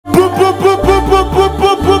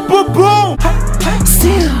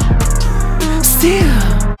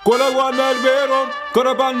vieron,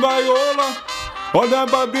 corapan bayola. Odan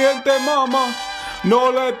pa diente mama, no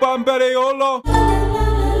le pan periola.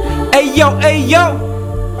 Hey yo,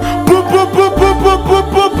 boom, boom, boom, boom, boom, boom,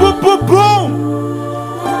 boom, boom, boom, boom.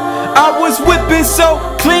 I was whipping so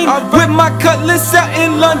clean with my cutlass out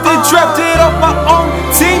in London, drafted off my own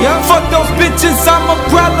team. Fuck those bitches, I'm a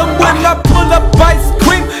problem when I pull up ice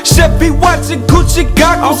cream. Chevy watching Gucci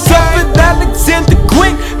goggles, serving Alexander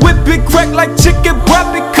Queen. Whip it crack like chicken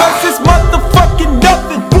broth because it's motherfucking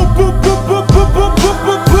nothing. Boom, boom, boom, boom, boom, boom, boom,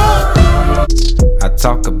 boom, boom. I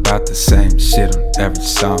talk about the same shit on every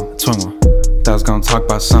song. 21. Thought I was gonna talk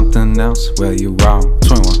about something else, well you wrong.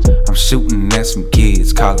 21. I'm shooting at some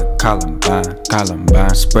kids, call it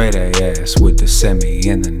Columbine. Spray their ass with the semi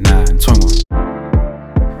in the 9. 21.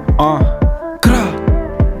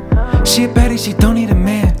 She a baddie, she don't need a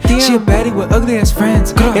man. Damn. She a baddie with ugly ass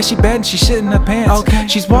friends. Yeah, she bad and she shit in her pants. Okay.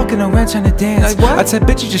 She's walking around trying to dance. Like what? I said,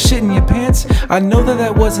 bitch, you just shit in your pants. I know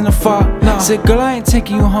that wasn't a fault. No. Said, girl, I ain't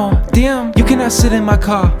taking you home. Damn, you cannot sit in my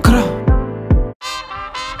car.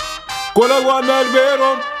 Cuela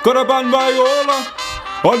vieron, corapan bayola.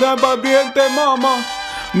 Odan pa diente mama,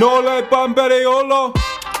 no le pan periola.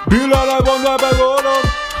 Pila la bonda pegoro,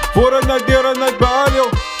 fuera na tierra na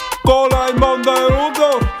barrio. Cola y monda de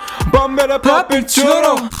rudo, bambere papi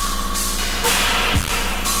churro.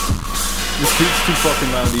 This beat's too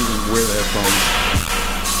fucking loud to even wear the headphones.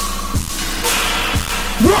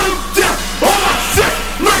 Run down all my shit,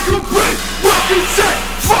 make 'em break, fucking shit,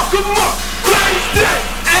 fuck 'em up, blaze dead.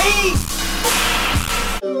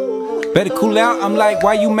 Better cool out, I'm like,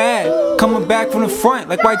 why you mad? Coming back from the front,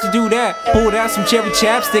 like why'd you do that? Pulled out some cherry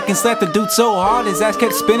chapstick and slapped the dude so hard his ass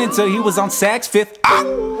kept spinning till he was on sax 5th.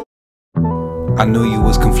 I knew you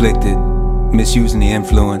was conflicted, misusing the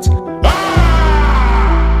influence.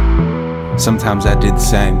 Sometimes I did the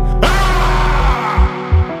same.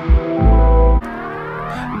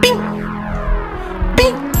 Bing!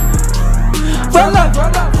 Bing! Roll up!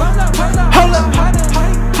 Hold up!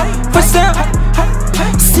 For sale!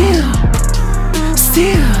 Still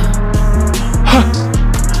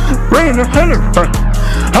Running the header,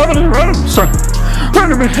 running, son.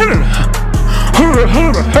 Running the header.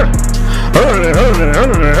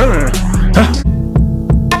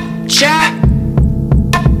 Chat.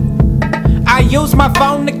 I use my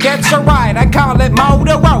phone to catch a ride. I call it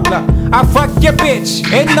Motorola. I fuck your bitch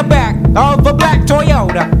in the back of a black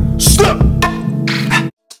Toyota. Stop.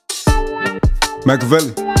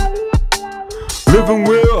 Machiavelli. Living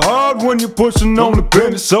real hard when you're pushing on the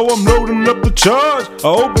business, so I'm loading up the charge. I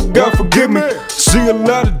hope that God forgive me. See a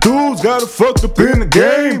lot of dudes got it fucked up in the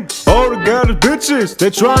game. All they got is bitches, they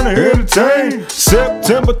trying to entertain.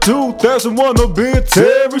 September 2001, there'll be a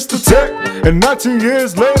terrorist attack. And 19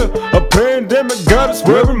 years later, a pandemic got us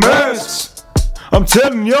wearing masks. I'm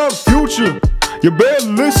telling y'all the future, you better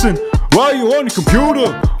listen while you on your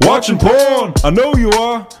computer watching porn. I know you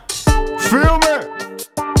are. Feel me?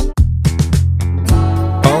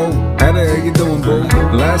 How the hell you doing, boo?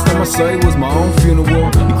 Last time I saw you was my own funeral.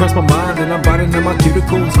 You crossed my mind and I'm biting in my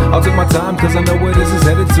cuticles. I'll take my time cause I know where this is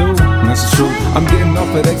headed to. And that's true, I'm getting off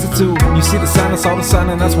at exit 2. You see the sign, I saw the sign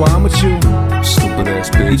and that's why I'm with you. Stupid ass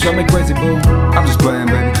bitch, you drive me crazy, boo. I'm just playing,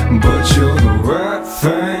 baby. But you're the right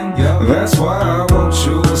thing, that's why I wrote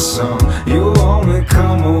you a song. You only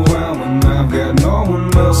come around when I've got no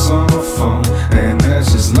one else on the phone. And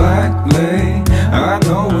that's just likely, I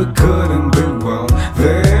know it couldn't be wrong.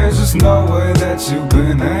 There's just no way that you've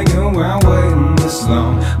been hanging around waiting this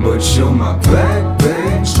long. But you're my black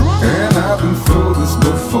bitch, and I've been through this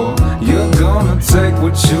before. You're gonna take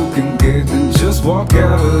what you can get and just walk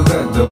out of that